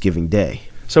be Thanksgiving Day.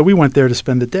 So we went there to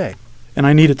spend the day, and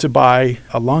I needed to buy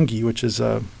a lungi, which is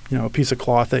a piece of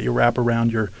cloth that you wrap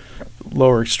around your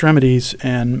lower extremities,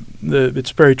 and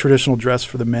it's very traditional dress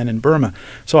for the men in Burma.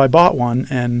 So I bought one,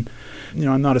 and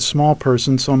I'm not a small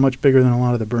person, so I'm much bigger than a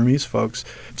lot of the Burmese folks.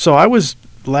 So I was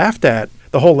laughed at.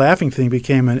 The whole laughing thing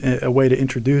became a way to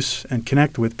introduce and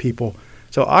connect with people.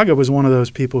 So Aga was one of those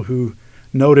people who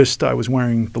noticed I was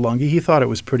wearing the lungi. He thought it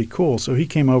was pretty cool, so he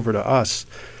came over to us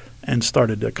and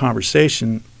started a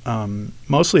conversation,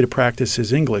 mostly to practice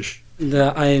his English.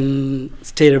 I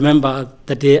still remember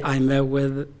the day I met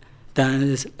with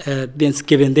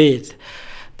Thanksgiving Day.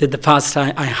 The first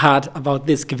time I heard about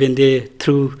this Thanksgiving Day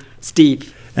through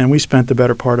Steve. And we spent the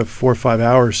better part of 4 or 5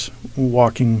 hours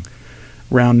walking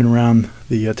round and round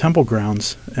the temple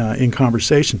grounds in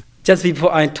conversation. Just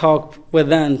before I talk with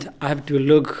them, I have to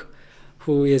look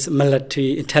who is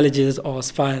military intelligence or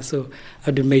spy, so I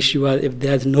have to make sure if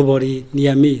there's nobody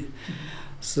near me.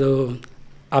 So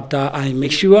after I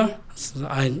make sure, so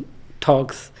I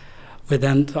talk with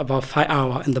them about 5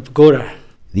 hours in the pagoda.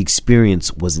 The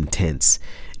experience was intense.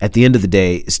 At the end of the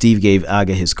day, Steve gave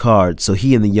Aga his card so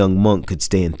he and the young monk could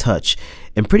stay in touch,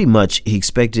 and pretty much he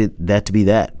expected that to be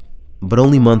that. But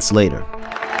only months later.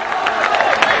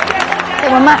 They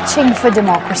were marching for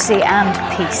democracy and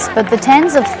peace, but the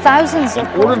tens of thousands of...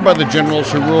 Ordered by the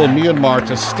generals who rule Myanmar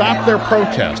to stop their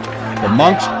protest, the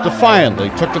monks defiantly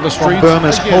took to the streets. From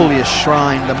Burma's holiest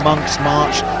shrine, the monks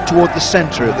marched toward the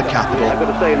center of the capital. I've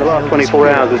got to say, in the last 24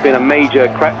 hours, there's been a major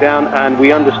crackdown, and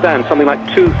we understand something like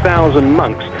 2,000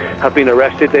 monks have been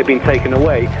arrested. They've been taken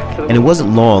away. And it wasn't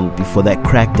long before that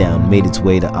crackdown made its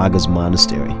way to Aga's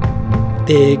monastery.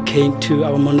 They came to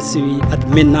our monastery at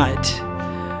midnight.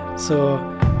 So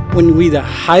when we were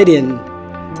hiding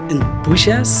in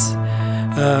bushes,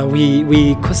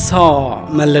 we saw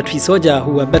military soldiers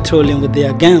who were patrolling with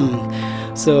their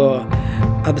gun. So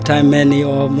at the time, many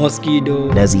mosquitoes.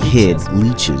 And as he hid,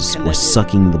 leeches were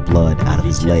sucking the blood out of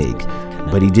his leg,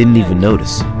 but he didn't even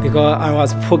notice. Because I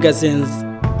was focusing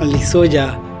on the soldier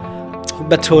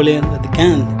patrolling with the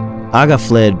gun. Aga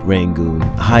fled Rangoon,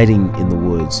 hiding in the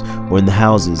woods or in the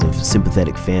houses of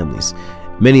sympathetic families.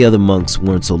 Many other monks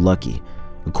weren't so lucky.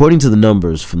 According to the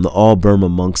numbers from the All Burma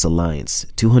Monks Alliance,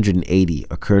 280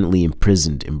 are currently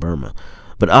imprisoned in Burma.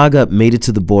 But Aga made it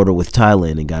to the border with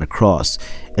Thailand and got across.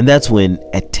 And that's when,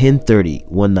 at 10:30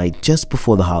 one night just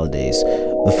before the holidays,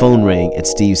 the phone rang at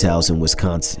Steve's house in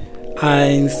Wisconsin.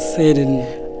 I said,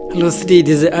 "Hello, Steve,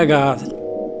 this is Aga.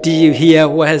 Did you hear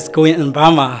what is going on in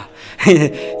Burma?"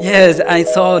 Yes, I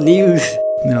saw news.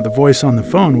 The voice on the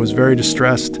phone was very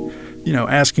distressed,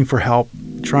 asking for help,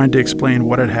 trying to explain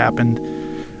what had happened,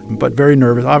 but very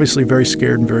nervous, obviously very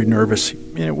scared and very nervous.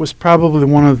 It was probably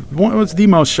it was the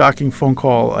most shocking phone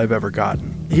call I've ever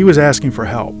gotten. He was asking for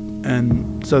help,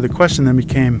 and so the question then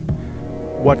became,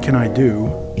 what can I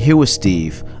do? Here was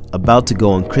Steve, about to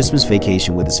go on Christmas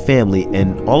vacation with his family,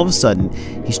 and all of a sudden,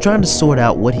 he's trying to sort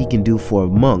out what he can do for a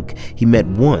monk he met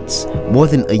once, more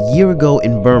than a year ago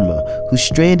in Burma, who's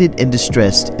stranded and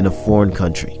distressed in a foreign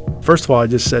country. First of all, I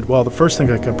just said, well, the first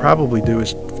thing I could probably do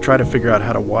is try to figure out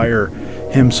how to wire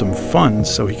him some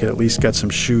funds so he could at least get some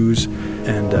shoes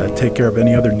and take care of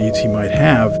any other needs he might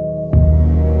have.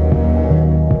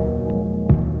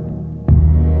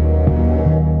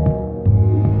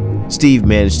 Steve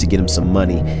managed to get him some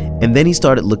money, and then he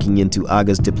started looking into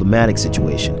Aga's diplomatic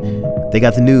situation. They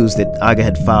got the news that Aga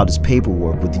had filed his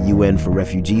paperwork with the UN for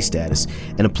refugee status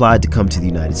and applied to come to the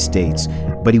United States,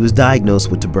 but he was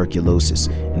diagnosed with tuberculosis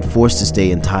and forced to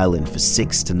stay in Thailand for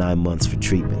 6 to 9 months for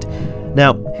treatment.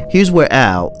 Now, here's where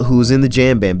Al, who was in the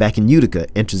jam band back in Utica,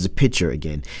 enters the picture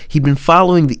again. He'd been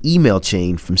following the email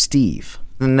chain from Steve.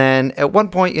 And then at one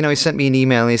point, he sent me an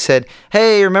email and he said,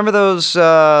 "Hey, remember those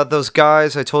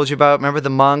guys I told you about? Remember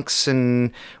the monks?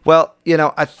 And well,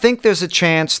 I think there's a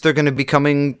chance they're going to be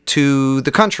coming to the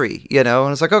country, And I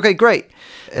was like, okay, great.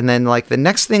 And then the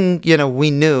next thing, we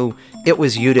knew it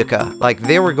was Utica.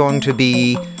 They were going to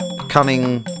be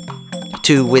coming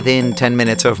to within 10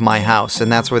 minutes of my house,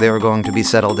 and that's where they were going to be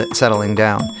settling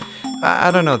down. I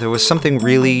don't know. There was something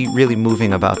really, really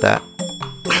moving about that.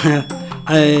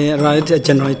 I arrived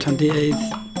January 28th,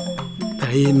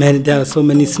 but there are so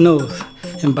many snows.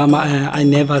 In Burma, I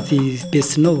never see big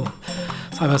snow.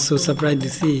 So I was so surprised to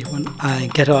see when I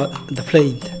get out the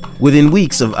plane. Within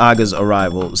weeks of Aga's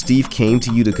arrival, Steve came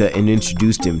to Utica and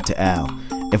introduced him to Al.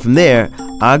 And from there,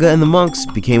 Aga and the monks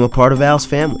became a part of Al's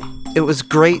family. It was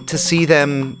great to see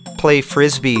them play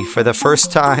Frisbee for the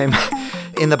first time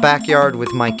in the backyard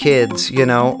with my kids,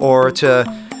 or to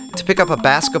pick up a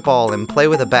basketball and play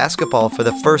with a basketball for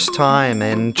the first time,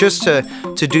 and just to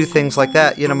do things like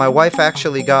that. My wife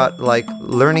actually got like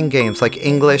learning games, like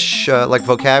English, like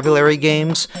vocabulary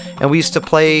games, and we used to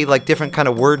play like different kind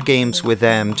of word games with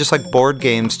them, just like board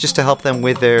games, just to help them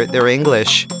with their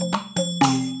English.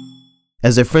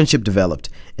 As their friendship developed,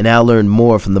 and Al learned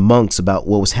more from the monks about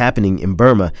what was happening in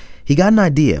Burma, he got an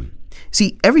idea.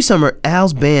 See, every summer,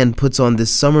 Al's band puts on this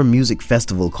summer music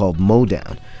festival called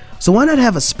Modown. So why not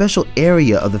have a special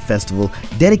area of the festival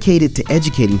dedicated to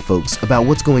educating folks about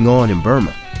what's going on in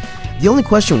Burma? The only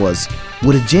question was,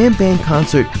 would a jam band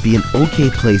concert be an okay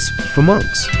place for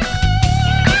monks?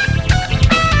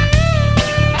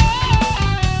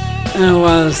 It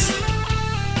was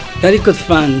very good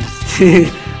fun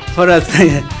for us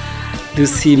to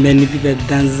see many people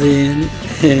dancing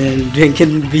and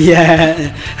drinking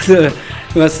beer. So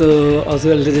it was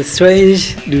also a little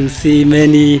strange to see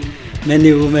many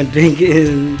women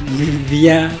drinking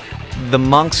beer. The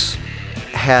monks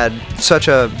had such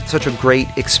a great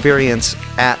experience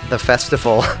at the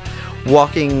festival,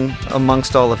 walking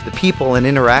amongst all of the people and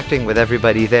interacting with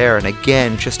everybody there, and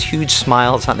again, just huge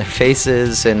smiles on their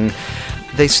faces, and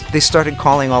they started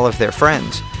calling all of their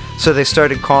friends. So they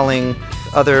started calling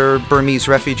other Burmese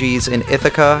refugees in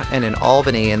Ithaca and in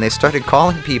Albany, and they started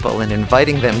calling people and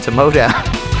inviting them to Modown.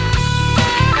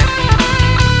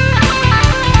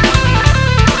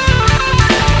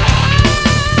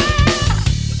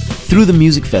 Through the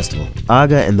music festival,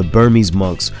 Aga and the Burmese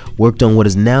monks worked on what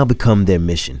has now become their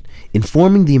mission,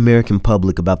 informing the American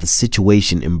public about the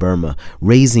situation in Burma,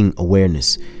 raising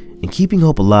awareness, and keeping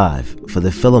hope alive for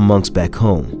their fellow monks back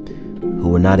home who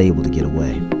were not able to get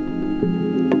away.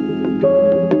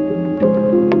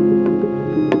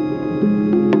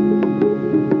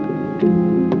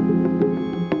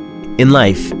 In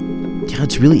life,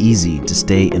 it's really easy to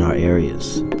stay in our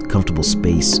areas, the comfortable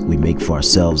space we make for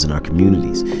ourselves and our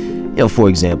communities. For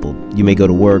example, you may go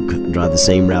to work, drive the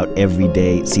same route every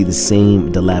day, see the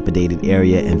same dilapidated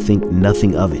area, and think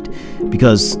nothing of it,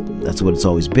 because that's what it's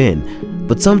always been.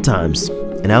 But sometimes,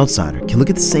 an outsider can look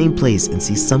at the same place and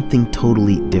see something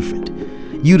totally different.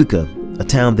 Utica, a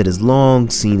town that has long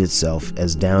seen itself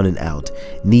as down and out,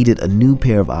 needed a new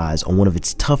pair of eyes on one of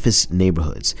its toughest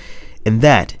neighborhoods, and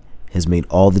that has made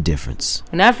all the difference.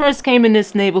 When I first came in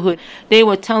this neighborhood, they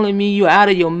were telling me, you're out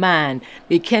of your mind.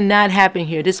 It cannot happen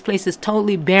here. This place is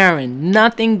totally barren.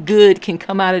 Nothing good can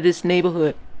come out of this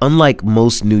neighborhood. Unlike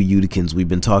most new Uticans we've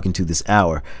been talking to this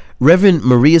hour, Reverend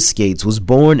Maria Skates was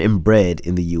born and bred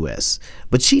in the U.S.,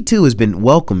 but she too has been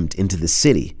welcomed into the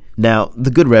city. Now,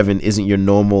 the good Reverend isn't your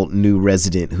normal new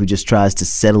resident who just tries to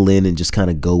settle in and just kind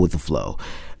of go with the flow.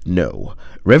 No,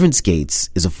 Reverend Skates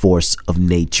is a force of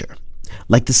nature.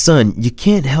 Like the sun, you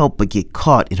can't help but get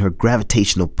caught in her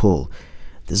gravitational pull.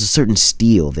 There's a certain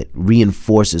steel that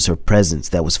reinforces her presence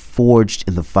that was forged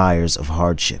in the fires of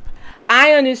hardship.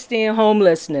 I understand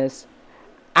homelessness.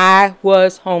 I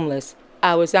was homeless.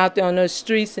 I was out there on those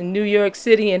streets in New York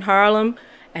City and Harlem,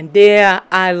 and there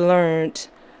I learned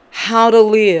how to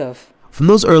live. From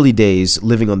those early days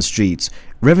living on the streets,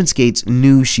 Reverend Skates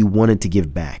knew she wanted to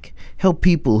give back, help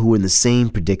people who were in the same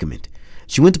predicament.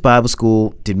 She went to Bible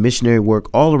school, did missionary work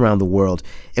all around the world,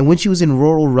 and when she was in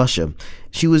rural Russia,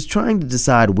 she was trying to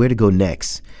decide where to go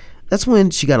next. That's when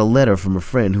she got a letter from a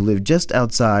friend who lived just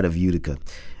outside of Utica,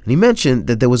 and he mentioned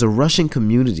that there was a Russian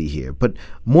community here, but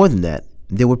more than that,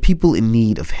 there were people in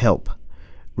need of help.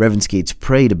 Reverend Skates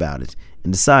prayed about it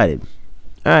and decided,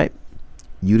 all right,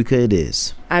 Utica it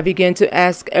is. I began to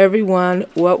ask everyone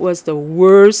what was the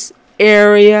worst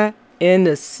area in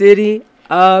the city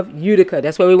of Utica.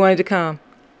 That's where we wanted to come.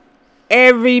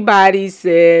 Everybody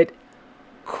said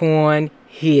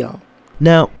Cornhill.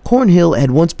 Now, Cornhill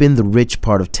had once been the rich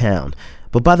part of town,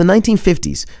 but by the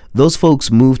 1950s, those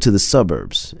folks moved to the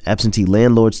suburbs. Absentee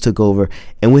landlords took over,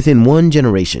 and within one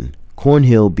generation,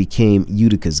 Cornhill became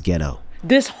Utica's ghetto.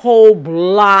 This whole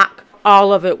block,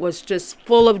 all of it was just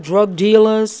full of drug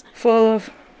dealers, full of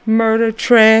murder,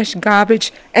 trash,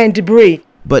 garbage, and debris.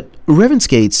 But Reverend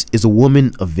Skates is a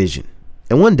woman of vision.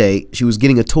 And one day, she was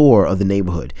getting a tour of the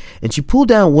neighborhood, and she pulled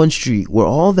down one street where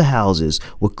all the houses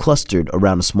were clustered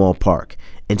around a small park,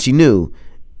 and she knew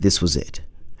this was it.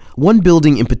 One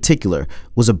building in particular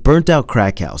was a burnt-out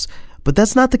crack house, but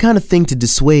that's not the kind of thing to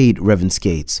dissuade Reverend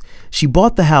Skates. She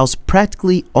bought the house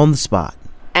practically on the spot.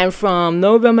 And from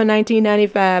November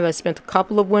 1995, I spent a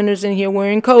couple of winters in here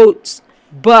wearing coats,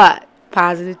 but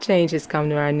positive change has come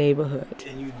to our neighborhood.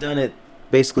 And you've done it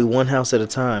basically one house at a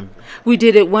time. We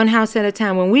did it one house at a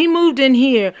time. When we moved in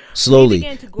here...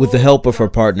 Slowly, with the help of her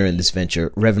partner in this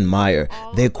venture, Reverend Meyer,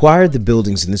 they acquired the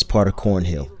buildings in this part of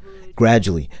Cornhill,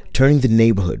 gradually turning the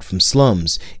neighborhood from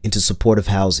slums into supportive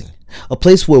housing. A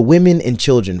place where women and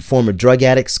children, former drug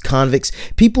addicts, convicts,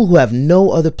 people who have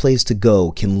no other place to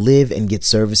go can live and get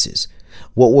services.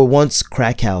 What were once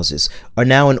crack houses are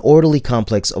now an orderly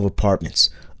complex of apartments.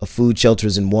 A food shelter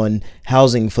is in one,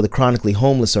 housing for the chronically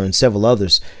homeless are in several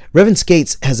others. Reverend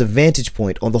Skates has a vantage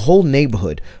point on the whole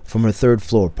neighborhood from her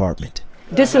third-floor apartment.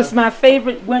 This was my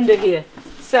favorite window here.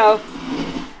 So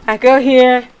I go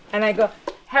here and I go,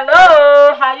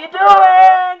 "Hello, how you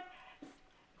doing?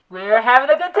 We're having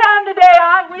a good time today,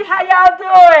 aren't we? How y'all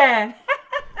doing?"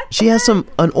 She has some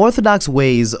unorthodox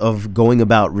ways of going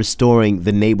about restoring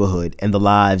the neighborhood and the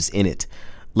lives in it,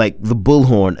 like the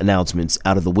bullhorn announcements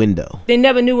out of the window. They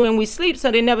never knew when we sleep,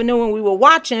 so they never knew when we were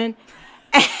watching.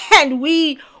 And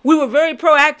we were very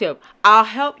proactive. I'll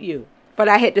help you. But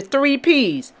I had the 3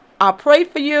 P's. I'll pray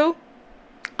for you.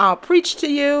 I'll preach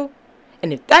to you.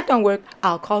 And if that don't work,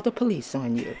 I'll call the police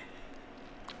on you.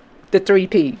 The 3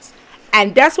 P's.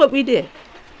 And that's what we did.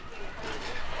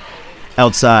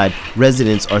 Outside,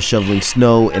 residents are shoveling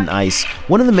snow and ice,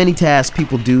 one of the many tasks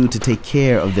people do to take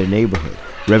care of their neighborhood.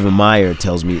 Reverend Meyer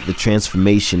tells me the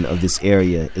transformation of this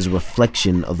area is a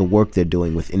reflection of the work they're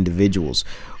doing with individuals,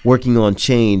 working on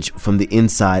change from the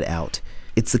inside out.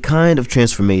 It's the kind of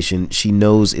transformation she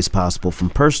knows is possible from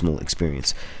personal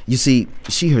experience. You see,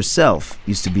 she herself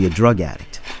used to be a drug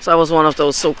addict. So I was one of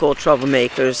those so-called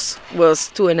troublemakers.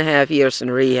 Was 2.5 years in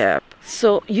rehab.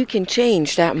 So you can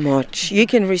change that much. You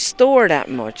can restore that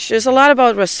much. There's a lot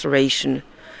about restoration,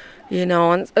 you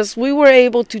know. And as we were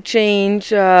able to change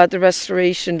the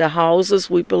restoration, the houses,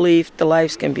 we believe the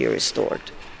lives can be restored.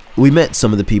 We met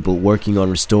some of the people working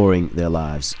on restoring their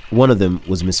lives. One of them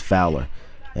was Miss Fowler.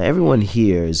 Now, everyone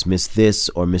here is Miss This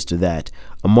or Mr. That,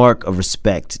 a mark of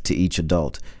respect to each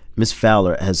adult. Miss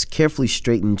Fowler has carefully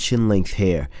straightened chin-length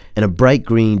hair and a bright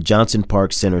green Johnson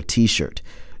Park Center t-shirt.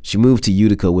 She moved to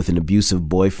Utica with an abusive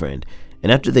boyfriend,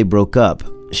 and after they broke up,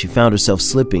 she found herself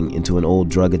slipping into an old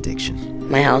drug addiction.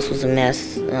 My house was a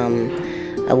mess.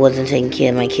 I wasn't taking care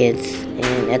of my kids,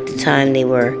 and at the time they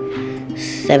were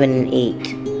 7 and 8,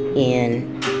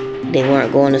 and they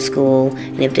weren't going to school,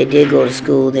 and if they did go to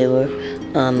school, they were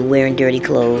wearing dirty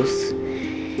clothes.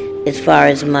 As far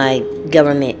as my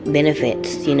government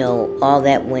benefits, you know, all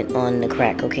that went on the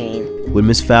crack cocaine. When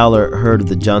Miss Fowler heard of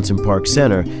the Johnson Park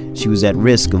Center, she was at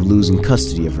risk of losing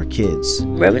custody of her kids.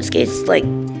 Reverend Skates is like,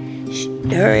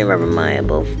 her and Reverend Meyer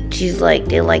both,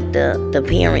 they're like the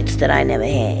parents that I never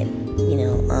had, you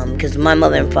know, because my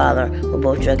mother and father were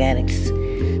both drug addicts.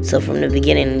 So from the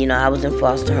beginning, you know, I was in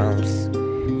foster homes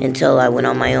until I went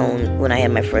on my own when I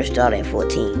had my first daughter at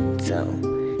 14.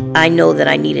 So I know that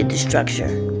I needed the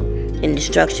structure. And the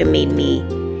structure makes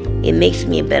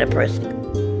me a better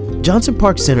person. Johnson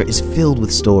Park Center is filled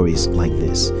with stories like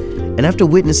this. And after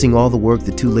witnessing all the work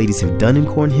the two ladies have done in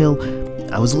Cornhill,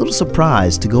 I was a little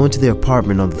surprised to go into their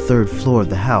apartment on the 3rd floor of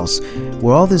the house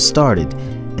where all this started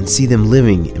and see them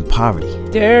living in poverty.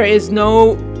 There is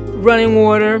no running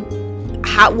water,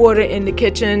 hot water in the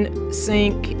kitchen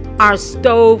sink. Our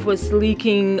stove was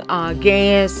leaking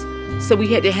gas, so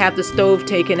we had to have the stove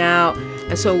taken out.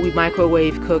 And so we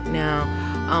microwave cook now.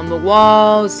 The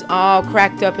walls all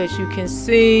cracked up, as you can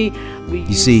see.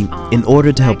 You see, in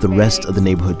order to help the rest of the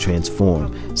neighborhood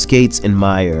transform, Skates and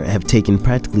Meyer have taken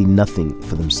practically nothing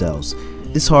for themselves.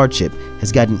 This hardship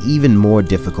has gotten even more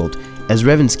difficult as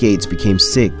Reverend Skates became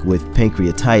sick with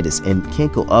pancreatitis and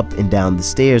can't go up and down the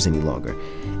stairs any longer.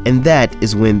 And that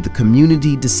is when the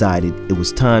community decided it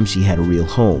was time she had a real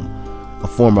home. A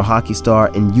former hockey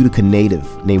star and Utica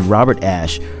native named Robert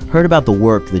Ash heard about the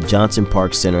work the Johnson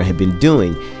Park Center had been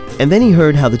doing, and then he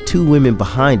heard how the two women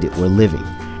behind it were living.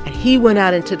 And he went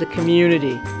out into the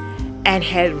community and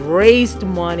had raised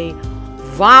money,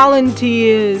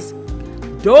 volunteers,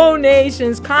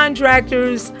 donations,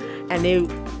 contractors, and they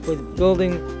were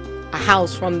building a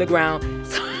house from the ground.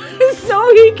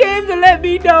 So he came to let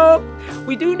me know,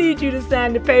 we do need you to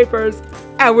sign the papers,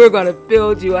 and we're going to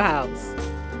build you a house.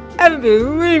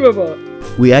 Unbelievable.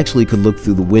 We actually could look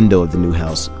through the window of the new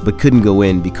house, but couldn't go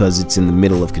in because it's in the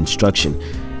middle of construction.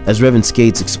 As Reverend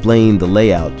Skates explained the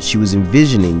layout, she was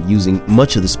envisioning using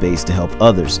much of the space to help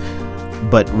others.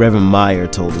 But Reverend Meyer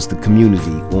told us the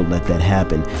community won't let that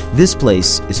happen. This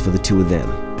place is for the two of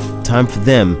them. Time for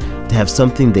them to have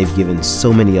something they've given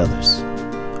so many others.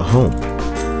 A home.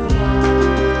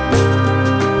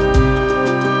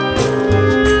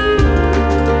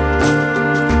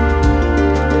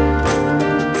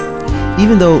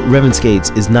 Even though Reverend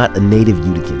Skates is not a native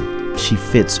Utican, she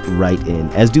fits right in,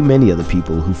 as do many other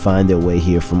people who find their way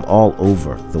here from all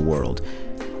over the world.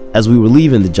 As we were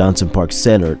leaving the Johnson Park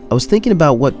Center, I was thinking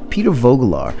about what Peter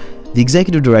Vogelaar, the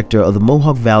executive director of the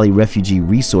Mohawk Valley Refugee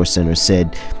Resource Center,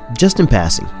 said just in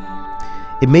passing.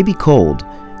 It may be cold,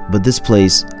 but this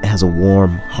place has a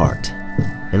warm heart.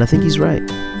 And I think he's right.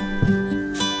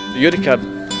 Utica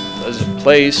as a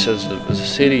place, as a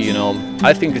city,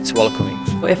 I think it's welcoming.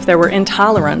 If there were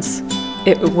intolerance,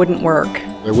 it wouldn't work.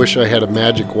 I wish I had a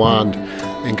magic wand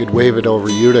and could wave it over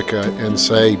Utica and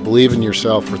say, believe in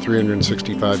yourself for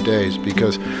 365 days,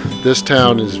 because this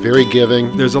town is very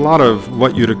giving. There's a lot of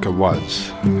what Utica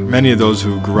was. Many of those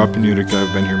who grew up in Utica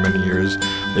have been here many years.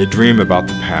 They dream about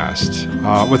the past.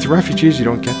 With refugees, you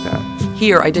don't get that.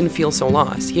 Here, I didn't feel so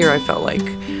lost. Here, I felt like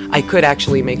I could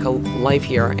actually make a life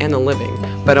here and a living,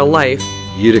 but a life.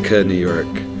 Utica, New York.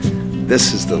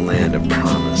 This is the land of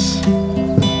promise.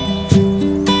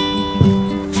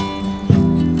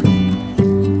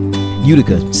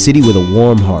 Utica, City with a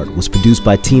Warm Heart, was produced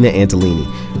by Tina Antolini,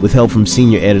 with help from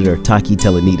senior editor Taki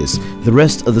Telenides. The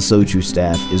rest of the So True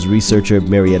staff is researcher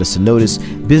Marietta Sinotis,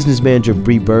 business manager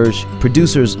Bree Burge,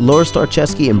 producers Laura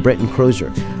Starcheski and Brenton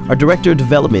Crozier. Our director of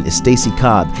development is Stacy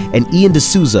Cobb, and Ian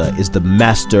D'Souza is the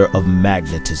master of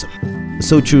magnetism.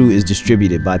 So True is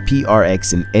distributed by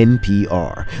PRX and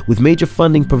NPR, with major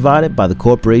funding provided by the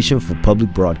Corporation for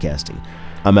Public Broadcasting.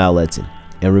 I'm Al Edson,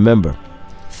 and remember,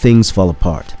 things fall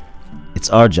apart. It's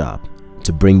our job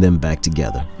to bring them back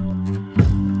together.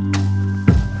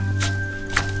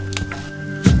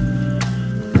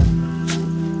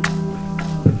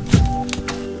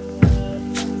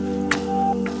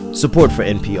 Support for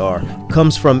NPR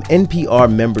comes from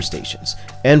NPR member stations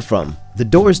and from the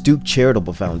Doris Duke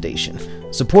Charitable Foundation,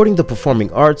 supporting the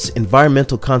performing arts,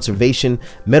 environmental conservation,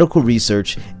 medical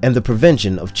research, and the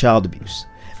prevention of child abuse.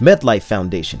 MetLife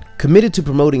Foundation, committed to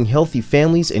promoting healthy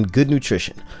families and good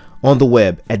nutrition, on the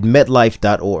web at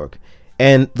metlife.org.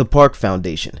 And the Park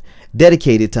Foundation,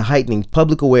 dedicated to heightening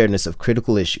public awareness of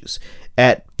critical issues,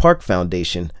 at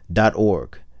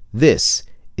parkfoundation.org. This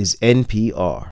is NPR.